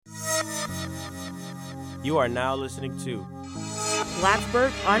You are now listening to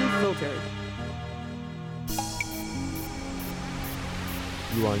Plattsburgh Unfiltered.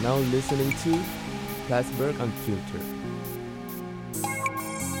 You are now listening to Plattsburgh Unfiltered.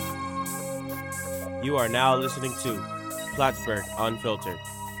 You are now listening to Plattsburgh Unfiltered.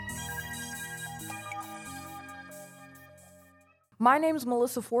 My name is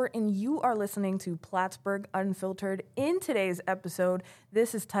Melissa Fort, and you are listening to Plattsburgh Unfiltered. In today's episode,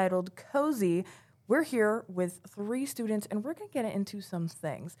 this is titled Cozy. We're here with 3 students, and we're going to get into some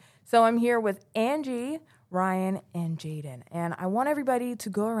things. So I'm here with Angie, Ryan, and Jaden. And I want everybody to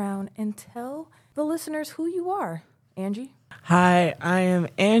go around and tell the listeners who you are. Angie? Hi, I am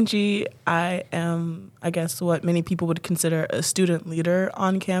Angie. I am, I guess, what many people would consider a student leader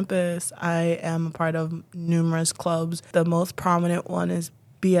on campus. I am a part of numerous clubs. The most prominent one is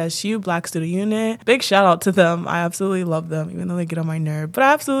BSU, Black Student Unit. Big shout out to them. I absolutely love them, even though they get on my nerve, but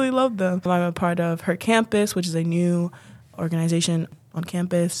I absolutely love them. I'm a part of Her Campus, which is a new organization on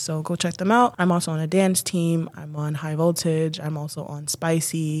campus, so go check them out. I'm also on a dance team. I'm on High Voltage. I'm also on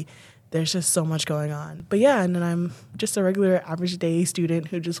Spicy. There's just so much going on. But yeah, and then I'm just a regular average day student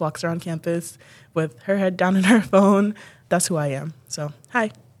who just walks around campus with her head down in her phone. That's who I am. So, hi.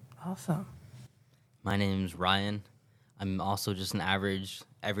 Awesome. My name's Ryan. I'm also just an average,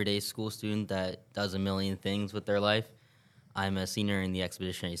 everyday school student that does a million things with their life. I'm a senior in the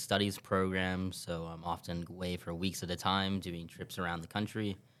Expeditionary Studies program, so I'm often away for weeks at a time doing trips around the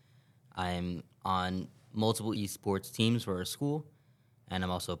country. I'm on multiple esports teams for our school, and I'm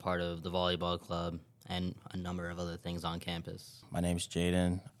also a part of the volleyball club and a number of other things on campus. My name's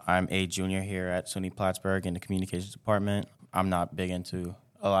Jaden. I'm a junior here at SUNY Plattsburgh in the communications department. I'm not big into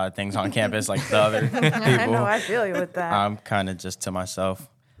a lot of things on campus like the other people. I know, I feel you with that. I'm kind of just to myself.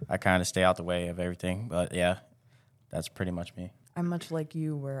 I kind of stay out the way of everything. But yeah, that's pretty much me. I'm much like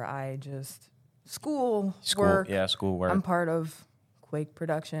you, where I just school work. Yeah, school work. I'm part of Quake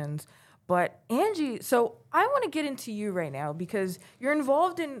Productions. But Angie, so I want to get into you right now because you're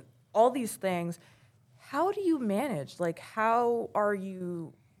involved in all these things. How do you manage? Like, how are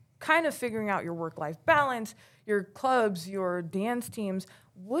you kind of figuring out your work-life balance, your clubs, your dance teams?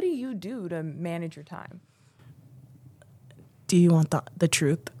 What do you do to manage your time? Do you want the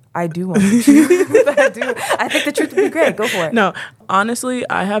truth? I do want the truth. I do. I think the truth would be great. Go for it. No, honestly,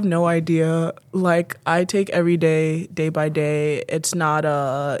 I have no idea. Like, I take every day, day by day. It's not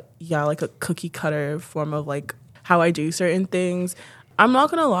like a cookie cutter form of like how I do certain things. I'm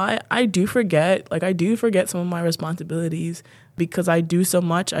not gonna lie, I do forget. Like, I do forget some of my responsibilities because I do so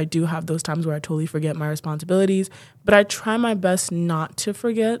much. I do have those times where I totally forget my responsibilities, but I try my best not to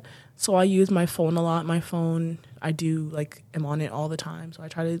forget. So I use my phone a lot. My phone, I do, like, am on it all the time. So I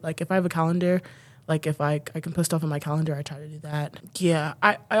try to, like, if I have a calendar, like, if I can put stuff in my calendar, I try to do that. Yeah,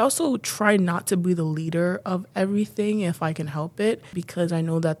 I also try not to be the leader of everything if I can help it, because I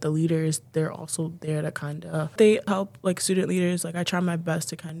know that the leaders, they're also there to kind of, they help, like, student leaders. Like, I try my best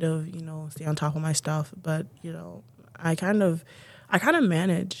to kind of, stay on top of my stuff. But, I kind of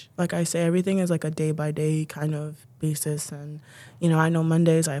manage. Like I say, everything is like a day-by-day kind of basis. And, I know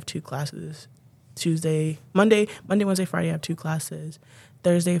Mondays I have 2 classes. Tuesday, Wednesday, Friday I have 2 classes.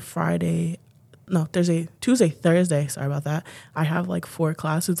 Tuesday, Thursday, sorry about that. I have like 4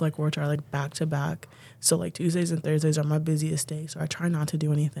 classes, like, which are like back-to-back. So like Tuesdays and Thursdays are my busiest days. So I try not to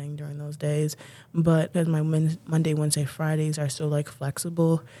do anything during those days. But as my Monday, Wednesday, Fridays are still like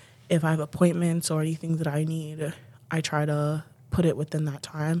flexible. If I have appointments or anything that I need, I try to put it within that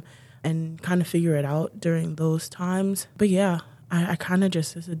time and kind of figure it out during those times. But yeah, I kind of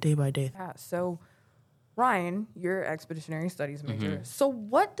just, it's a day-by-day. Yeah, so Ryan, you're Expeditionary Studies major. Mm-hmm. So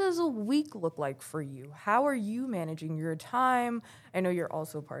what does a week look like for you? How are you managing your time? I know you're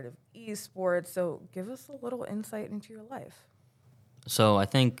also part of esports, so give us a little insight into your life. So I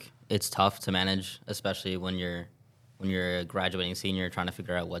think it's tough to manage, especially when you're a graduating senior trying to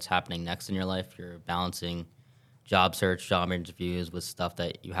figure out what's happening next in your life. You're balancing job search, job interviews with stuff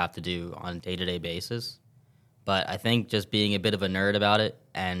that you have to do on a day-to-day basis. But I think just being a bit of a nerd about it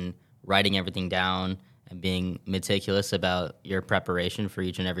and writing everything down and being meticulous about your preparation for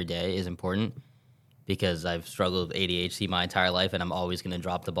each and every day is important, because I've struggled with ADHD my entire life and I'm always going to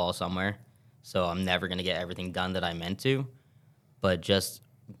drop the ball somewhere. So I'm never going to get everything done that I meant to. But just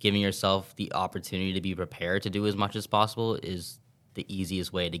giving yourself the opportunity to be prepared to do as much as possible is the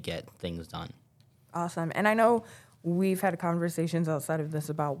easiest way to get things done. Awesome. And I know we've had conversations outside of this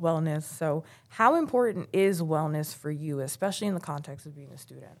about wellness. So how important is wellness for you, especially in the context of being a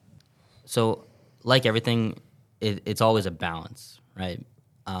student? So like everything, it's always a balance, right?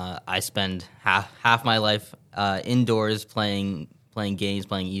 I spend half my life indoors playing games,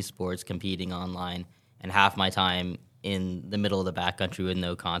 playing esports, competing online, and half my time in the middle of the backcountry with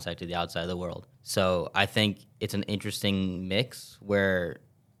no contact to the outside of the world. So I think it's an interesting mix where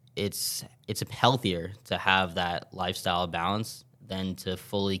it's healthier to have that lifestyle balance than to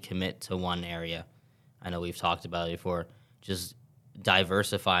fully commit to one area. I know we've talked about it before. Just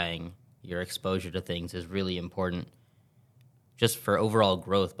diversifying your exposure to things is really important just for overall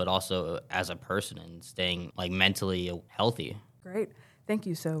growth, but also as a person and staying like mentally healthy. Great. Thank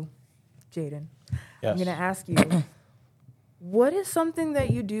you. So, Jaden, Yes. I'm going to ask you, what is something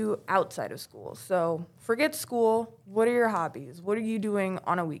that you do outside of school? So forget school. What are your hobbies? What are you doing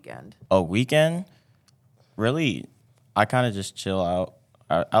on a weekend? A weekend, really, I kind of just chill out.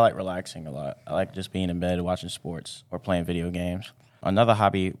 I like relaxing a lot. I like just being in bed watching sports or playing video games. Another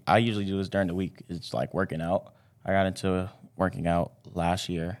hobby I usually do is during the week is like working out. I got into working out last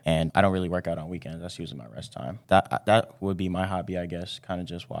year, and I don't really work out on weekends. That's usually my rest time. That would be my hobby, I guess, kind of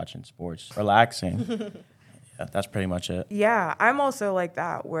just watching sports, relaxing. Yeah, that's pretty much it. Yeah, I'm also like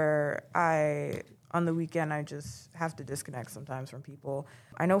that where on the weekend, I just have to disconnect sometimes from people.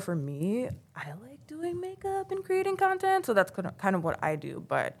 I know for me, I like doing makeup and creating content, so that's kind of what I do.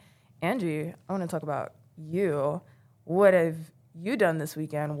 But Angie, I want to talk about you. What have you done this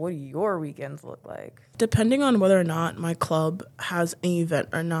weekend? What do your weekends look like? Depending on whether or not my club has an event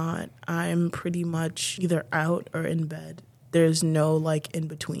or not, I'm pretty much either out or in bed. There's no like in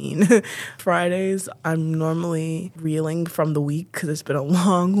between. Fridays, I'm normally reeling from the week because it's been a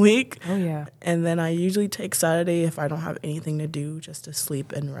long week. Oh, yeah. And then I usually take Saturday if I don't have anything to do, just to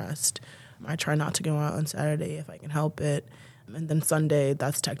sleep and rest. I try not to go out on Saturday if I can help it. And then Sunday,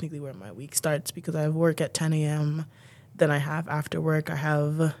 that's technically where my week starts because I have work at 10 a.m. Then I have after work, I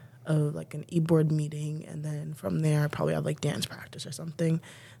have like an e-board meeting. And then from there, I probably have like dance practice or something.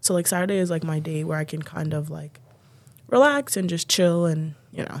 So like Saturday is like my day where I can kind of like relax and just chill and,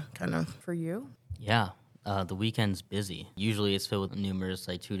 you know, kind of. For you? Yeah, the weekend's busy. Usually it's filled with numerous,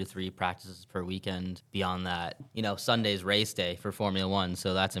 like 2 to 3 practices per weekend. Beyond that, you know, Sunday's race day for Formula One,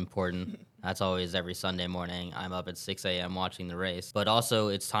 so that's important. That's always every Sunday morning. I'm up at 6 a.m. watching the race. But also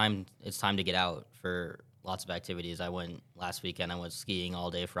it's time to get out for lots of activities. I went last weekend, I went skiing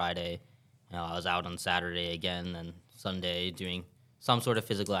all day Friday. You know, I was out on Saturday again, and Sunday doing some sort of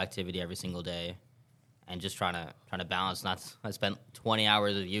physical activity every single day. And just trying to balance. I spent 20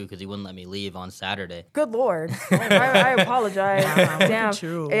 hours with you because you wouldn't let me leave on Saturday. Good Lord. I apologize. Damn.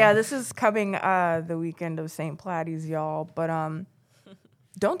 True. Yeah, this is coming the weekend of St. Platty's, y'all. But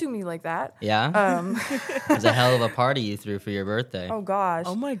don't do me like that. Yeah? It was a hell of a party you threw for your birthday. Oh, gosh.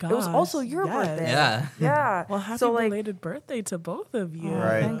 Oh, my gosh. It was also your Yes. birthday. Yeah. Yeah. Well, happy so, like, belated birthday to both of you.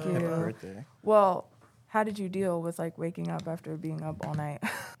 Right. Thank you. Happy birthday. well, how did you deal with, like, waking up after being up all night?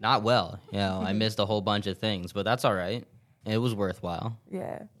 Not well. You know, I missed a whole bunch of things, but that's all right. It was worthwhile.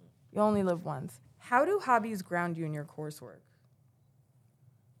 Yeah. You only live once. How do hobbies ground you in your coursework?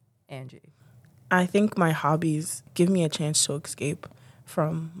 Angie. I think my hobbies give me a chance to escape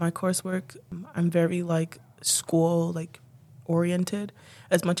from my coursework. I'm very like school like oriented.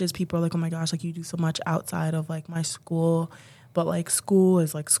 As much as people are like, oh my gosh, like you do so much outside of like my school, but like school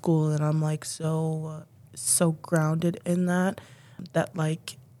is like school, and I'm like so grounded in that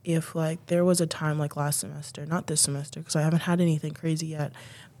like if like there was a time like last semester, not this semester because I haven't had anything crazy yet,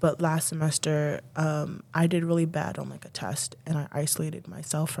 but last semester I did really bad on like a test, and I isolated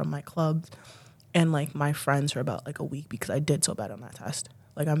myself from my clubs and like my friends for about like a week because I did so bad on that test.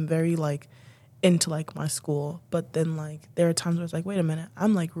 Like I'm very like into like my school, but then like there are times where it's like, wait a minute,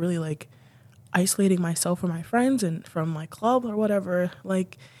 I'm like really like isolating myself from my friends and from my club or whatever.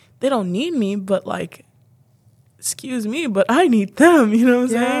 Like they don't need me, but like excuse me, but I need them, you know what I'm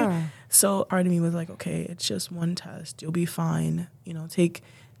saying? So part of me was like, okay, it's just one test, you'll be fine, you know, take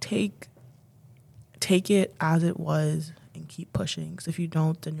it as it was and keep pushing, because if you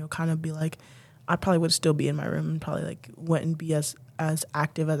don't, then you'll kind of be like, I probably would still be in my room and probably like wouldn't be as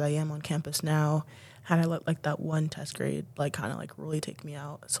active as I am on campus now had I let like that one test grade like kind of like really take me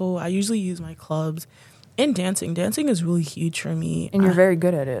out. So I usually use my clubs and dancing. Dancing is really huge for me. And you're very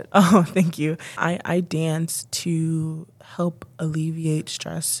good at it. Oh, thank you. I dance to help alleviate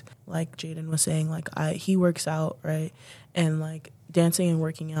stress. Like Jaden was saying, like he works out, right? And like dancing and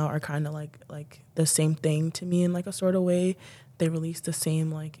working out are kind of like the same thing to me in like a sort of way. They release the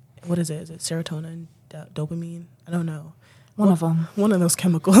same like, what is it? Is it serotonin, dopamine? I don't know. One of them. One of those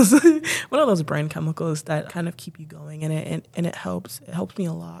chemicals, one of those brain chemicals that kind of keep you going, and it helps. It helps me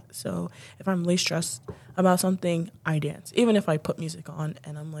a lot. So if I'm really stressed about something, I dance. Even if I put music on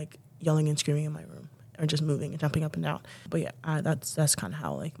and I'm like yelling and screaming in my room or just moving and jumping up and down. But yeah, that's kind of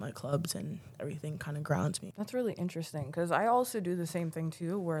how like my clubs and everything kind of grounds me. That's really interesting because I also do the same thing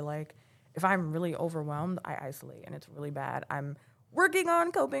too, where like if I'm really overwhelmed, I isolate, and it's really bad. I'm working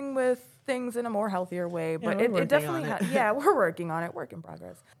on coping with things in a more healthier way, but we're it working definitely, on it. yeah, we're working on it, work in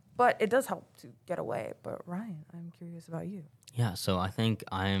progress. But it does help to get away. But Ryan, I'm curious about you. Yeah, so I think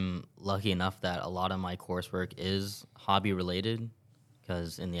I'm lucky enough that a lot of my coursework is hobby related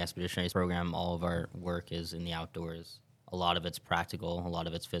because in the expeditionary program, all of our work is in the outdoors. A lot of it's practical, a lot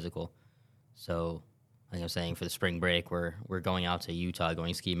of it's physical. So, like I was saying, for the spring break, we're going out to Utah,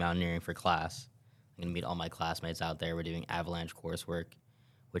 going ski mountaineering for class. I'm going to meet all my classmates out there. We're doing avalanche coursework,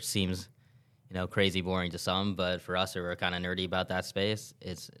 which seems, crazy boring to some, but for us who are kind of nerdy about that space,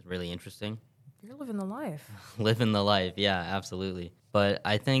 it's really interesting. You're living the life. Living the life, yeah, absolutely. But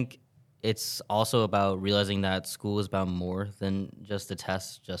I think it's also about realizing that school is about more than just a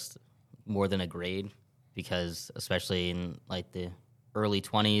test, just more than a grade, because especially in like the early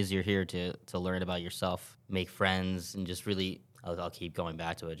 20s, you're here to learn about yourself, make friends, and just really, I'll keep going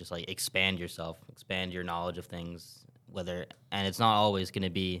back to it, just like expand yourself, expand your knowledge of things, and it's not always going to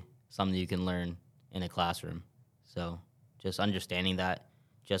be something you can learn in a classroom. So just understanding that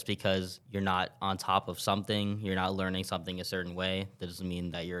just because you're not on top of something, you're not learning something a certain way, that doesn't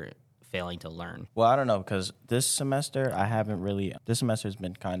mean that you're failing to learn. Well, I don't know, because this semester this semester's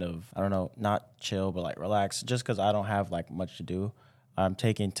been kind of, I don't know, not chill, but like relaxed, just because I don't have like much to do. I'm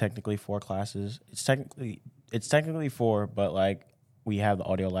taking technically 4 classes. It's technically 4, but like we have the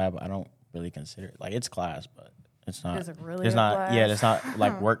audio lab. I don't really consider it like it's class, but it's not. Is it really It's a not. class? Yeah, it's not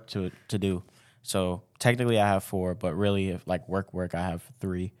like work to do. So technically I have 4, but really if like work, I have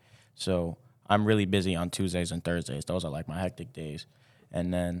 3. So I'm really busy on Tuesdays and Thursdays. Those are like my hectic days.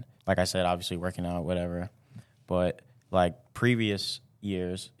 And then, like I said, obviously working out, whatever. But like previous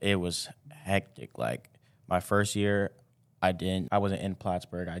years, it was hectic. Like my first year, I wasn't in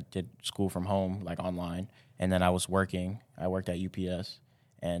Plattsburgh. I did school from home, like online. And then I was working. I worked at UPS.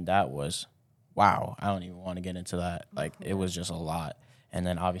 And that was, wow, I don't even want to get into that. Like it was just a lot. And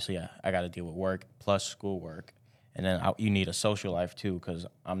then obviously I got to deal with work plus schoolwork. And then you need a social life too, because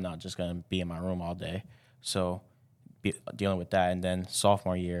I'm not just going to be in my room all day. So dealing with that. And then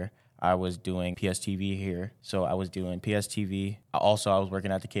sophomore year, I was doing PSTV here. So I was doing PSTV. Also, I was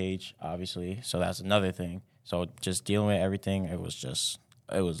working at the Cage, obviously. So that's another thing. So just dealing with everything, it was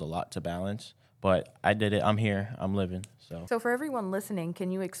a lot to balance. But I did it. I'm here. I'm living. So for everyone listening,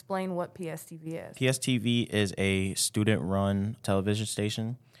 can you explain what PSTV is? PSTV is a student-run television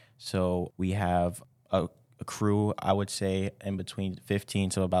station. So we have a crew, I would say, in between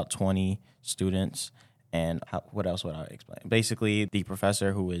 15 to about 20 students. And what else would I explain? Basically, the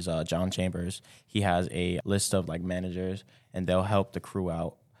professor, who is John Chambers, he has a list of like managers, and they'll help the crew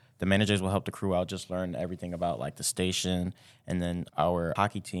out. The managers will help the crew out, just learn everything about like the station. And then our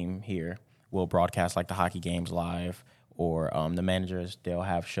hockey team here will broadcast like the hockey games live. Or the managers, they'll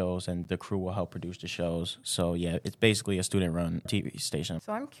have shows, and the crew will help produce the shows. So, yeah, it's basically a student-run TV station.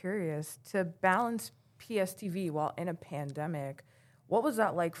 So I'm curious, to balance PSTV while in a pandemic, what was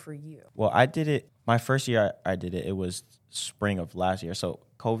that like for you? Well, I did it, my first year I did it, it was spring of last year. So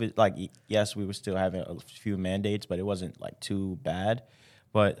COVID, like, yes, we were still having a few mandates, but it wasn't, like, too bad.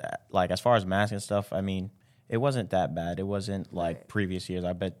 But, like, as far as masks and stuff, I mean, it wasn't that bad. It wasn't like previous years.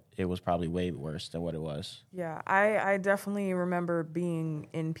 I bet it was probably way worse than what it was. Yeah, I definitely remember being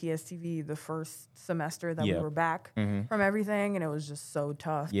in PSTV the first semester that we were back from everything, and it was just so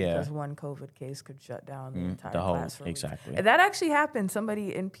tough because one COVID case could shut down the entire classroom. Exactly. And that actually happened.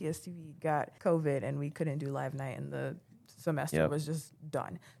 Somebody in PSTV got COVID, and we couldn't do live night, and the semester was just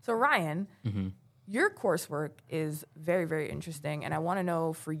done. So Ryan, your coursework is very, very interesting, and I want to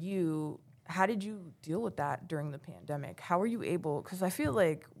know for you, how did you deal with that during the pandemic? How were you able, because I feel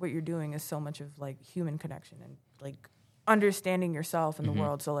like what you're doing is so much of like human connection and like understanding yourself and the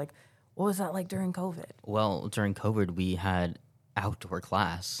world. So like, what was that like during COVID? Well, during COVID, we had outdoor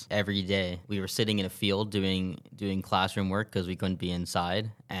class every day. We were sitting in a field doing classroom work because we couldn't be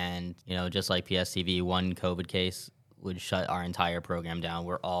inside. And, just like PSTV, one COVID case would shut our entire program down.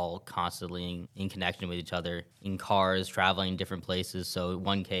 We're all constantly in connection with each other, in cars, traveling different places. So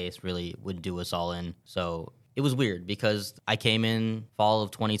one case really would do us all in. So it was weird because I came in fall of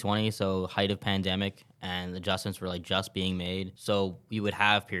 2020, so height of pandemic, and adjustments were like just being made. So we would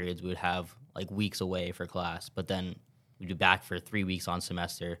have periods, we would have like weeks away for class, but then we'd be back for 3 weeks on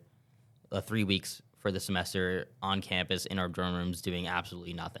semester, 3 weeks for the semester on campus in our dorm rooms doing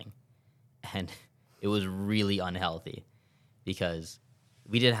absolutely nothing. And it was really unhealthy because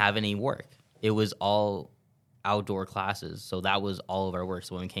we didn't have any work. It was all outdoor classes. So that was all of our work.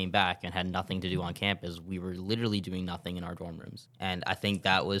 So when we came back and had nothing to do on campus, we were literally doing nothing in our dorm rooms. And I think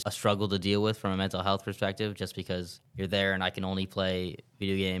that was a struggle to deal with from a mental health perspective, just because you're there and I can only play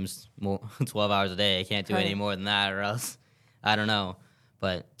video games 12 hours a day. I can't do any more than that, or else I don't know.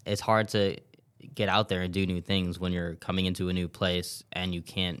 But it's hard to get out there and do new things when you're coming into a new place and you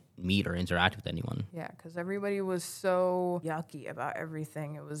can't meet or interact with anyone. Yeah, because everybody was so yucky about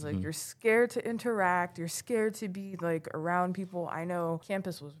everything. It was like you're scared to interact. You're scared to be like around people. I know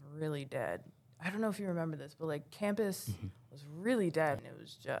campus was really dead. I don't know if you remember this, but like campus was really dead and it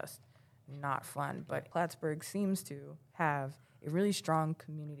was just not fun. But Plattsburgh seems to have a really strong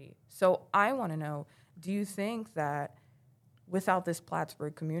community. So I want to know, do you think that without this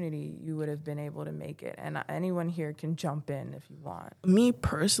Plattsburgh community, you would have been able to make it? And anyone here can jump in if you want. Me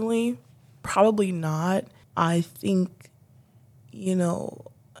personally, probably not. I think,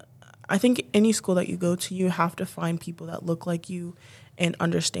 I think any school that you go to, you have to find people that look like you and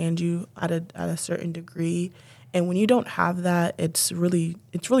understand you at a certain degree. And when you don't have that, it's really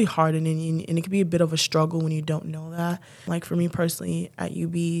hard, and it can be a bit of a struggle when you don't know that. Like for me personally at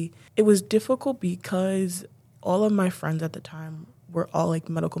UB, it was difficult because all of my friends at the time were all like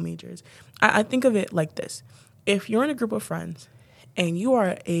medical majors. I think of it like this. If you're in a group of friends and you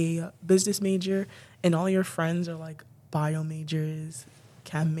are a business major and all your friends are like bio majors,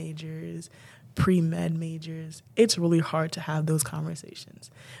 chem majors, pre-med majors, it's really hard to have those conversations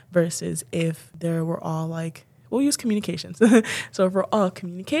versus if there were all like, we'll use communications. So if we're all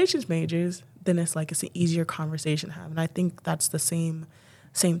communications majors, then it's an easier conversation to have. And I think that's the same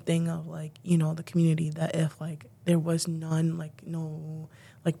thing of the community, that if there was none, no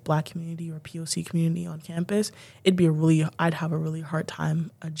Black community or POC community on campus, I'd have a really hard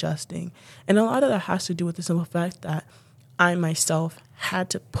time adjusting. And a lot of that has to do with the simple fact that I myself had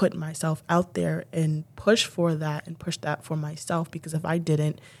to put myself out there and push for that and push that for myself, because if I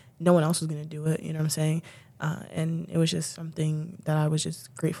didn't, no one else was going to do it. You know what I'm saying? And it was just something that I was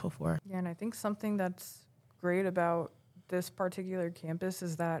just grateful for. Yeah, and I think something that's great about this particular campus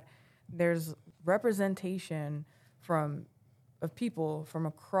is that there's representation of people from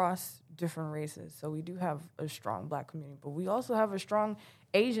across different races. So we do have a strong Black community, but we also have a strong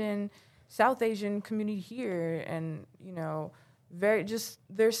South Asian community here, and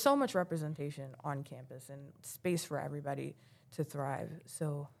there's so much representation on campus and space for everybody to thrive.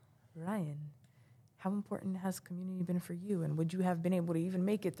 So, Ryan, how important has community been for you, and would you have been able to even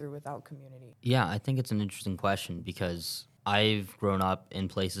make it through without community? Yeah, I think it's an interesting question because I've grown up in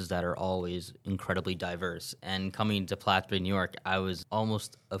places that are always incredibly diverse. And coming to Plattsburgh, New York, I was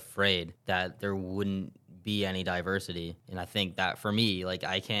almost afraid that there wouldn't be any diversity. And I think that for me,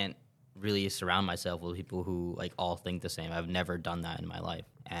 I can't really surround myself with people who all think the same. I've never done that in my life.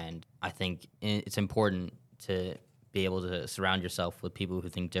 And I think it's important to be able to surround yourself with people who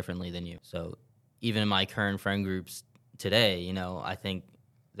think differently than you. So even in my current friend groups today, I think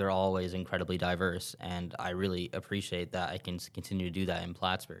they're always incredibly diverse, and I really appreciate that I can continue to do that in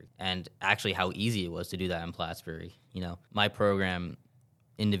Plattsburgh, and actually how easy it was to do that in Plattsburgh. My program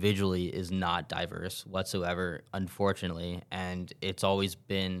individually is not diverse whatsoever, unfortunately, and it's always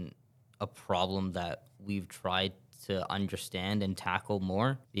been a problem that we've tried to understand and tackle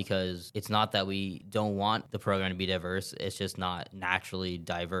more, because it's not that we don't want the program to be diverse, it's just not naturally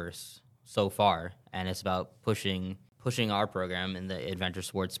diverse so far, and it's about pushing our program in the adventure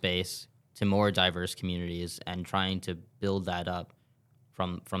sports space to more diverse communities and trying to build that up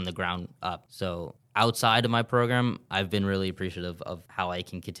from the ground up. So outside of my program, I've been really appreciative of how I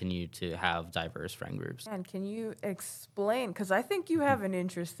can continue to have diverse friend groups. And can you explain, because I think you have an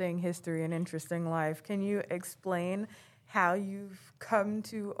interesting history, an interesting life. Can you explain how you've come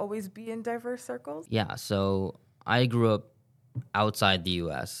to always be in diverse circles? Yeah, so I grew up outside the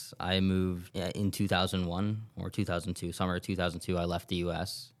U.S. I moved in 2001 or 2002. Summer of 2002, I left the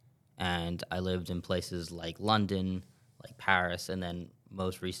U.S. and I lived in places like London, like Paris, and then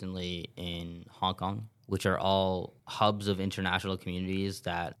most recently in Hong Kong, which are all hubs of international communities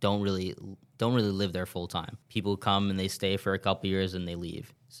that don't really live there full time. People come and they stay for a couple years and they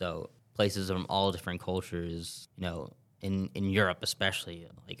leave. So places from all different cultures, in Europe especially,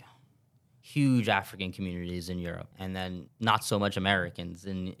 huge African communities in Europe, and then not so much Americans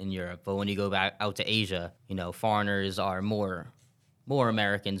in Europe. But when you go back out to Asia, foreigners are more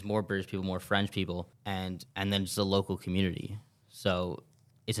Americans, more British people, more French people, and then just a local community. So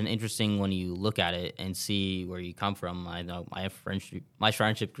it's an interesting when you look at it and see where you come from. I know my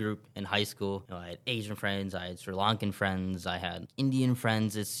friendship group in high school, I had Asian friends, I had Sri Lankan friends, I had Indian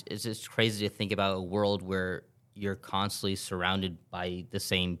friends. It's just crazy to think about a world where you're constantly surrounded by the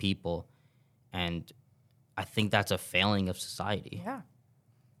same people. And I think that's a failing of society. Yeah.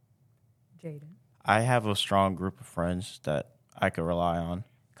 Jaden. I have a strong group of friends that I could rely on.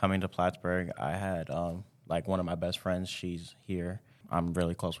 Coming to Plattsburgh, I had like one of my best friends. She's here. I'm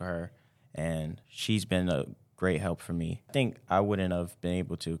really close with her, and she's been a great help for me. I think I wouldn't have been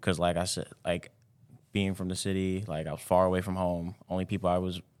able to because, like I said, like being from the city, like I was far away from home. Only people I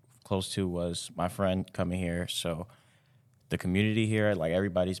was close to was my friend coming here. So the community here, like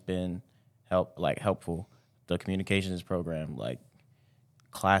everybody's been helpful. The communications program, like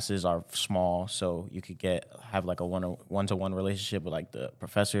classes are small, so you could have like a one-to-one relationship with like the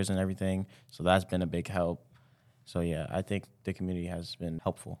professors and everything. So that's been a big help. So yeah, I think the community has been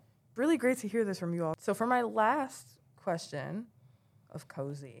helpful. Really great to hear this from you all. So for my last question of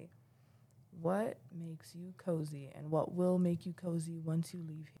cozy, what makes you cozy and what will make you cozy once you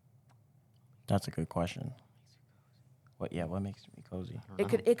leave here? That's a good question. What makes me cozy?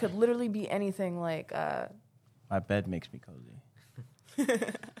 It could literally be anything like My bed makes me cozy.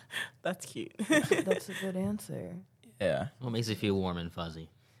 That's cute. that's a good answer. Yeah, What makes you feel warm and fuzzy?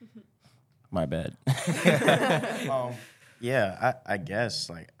 my bed. Yeah, I guess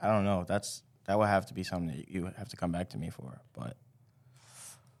like I don't know. That would have to be something that you have to come back to me for. But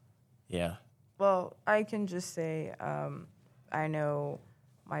yeah, Well, I can just say I know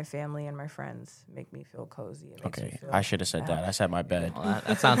my family and my friends make me feel cozy. It makes me okay. feel I should have said that. I said my bed. Well,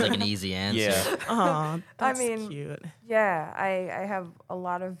 that sounds like an easy answer. Yeah. Aw, that's mean, cute. Yeah, I have a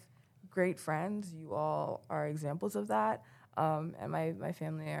lot of great friends. You all are examples of that. And my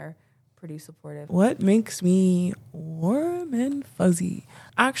family are pretty supportive. What makes me warm and fuzzy?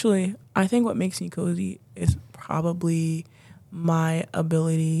 Actually, I think what makes me cozy is probably my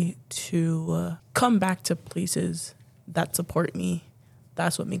ability to come back to places that support me.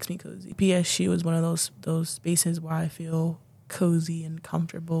 That's what makes me cozy. PSG was one of those spaces where I feel cozy and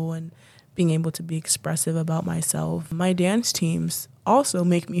comfortable and being able to be expressive about myself. My dance teams also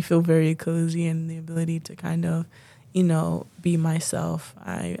make me feel very cozy and the ability to kind of, be myself.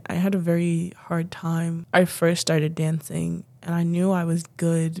 I had a very hard time. I first started dancing and I knew I was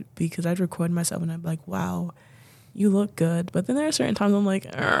good because I'd record myself and I'd be like, wow, you look good. But then there are certain times I'm like,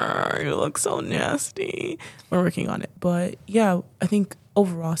 you look so nasty. We're working on it. But yeah, I think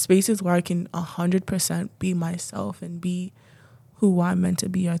overall, spaces where I can 100% be myself and be who I'm meant to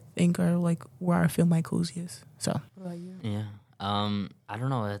be, I think are like where I feel my coziest. So, What about you? Yeah. I don't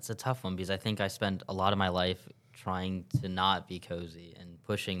know. It's a tough one because I think I spent a lot of my life trying to not be cozy and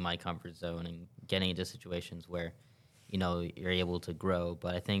pushing my comfort zone and getting into situations where, you're able to grow.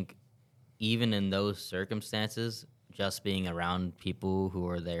 But I think even in those circumstances, just being around people who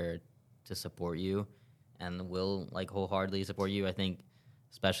are there to support you and will like wholeheartedly support you, I think,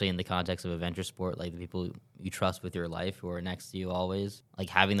 especially in the context of adventure sport, like the people you trust with your life who are next to you always, like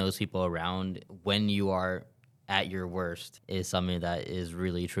having those people around when you are at your worst is something that is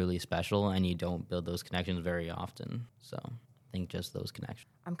really, truly special, and you don't build those connections very often. So I think just those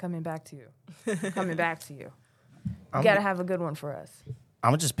connections. I'm coming back to you. Coming back to you. You got to have a good one for us.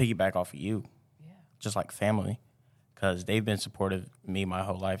 I'm gonna just piggyback off of you, just like family, because they've been supportive of me my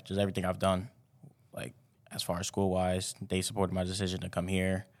whole life, just everything I've done. Like as far as school wise, they supported my decision to come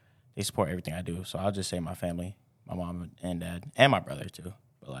here. They support everything I do. So I'll just say my family, my mom and dad, and my brother too.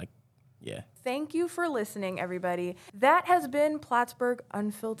 But yeah. Thank you for listening, everybody. That has been Plattsburgh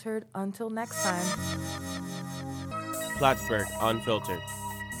Unfiltered. Until next time. Plattsburgh Unfiltered.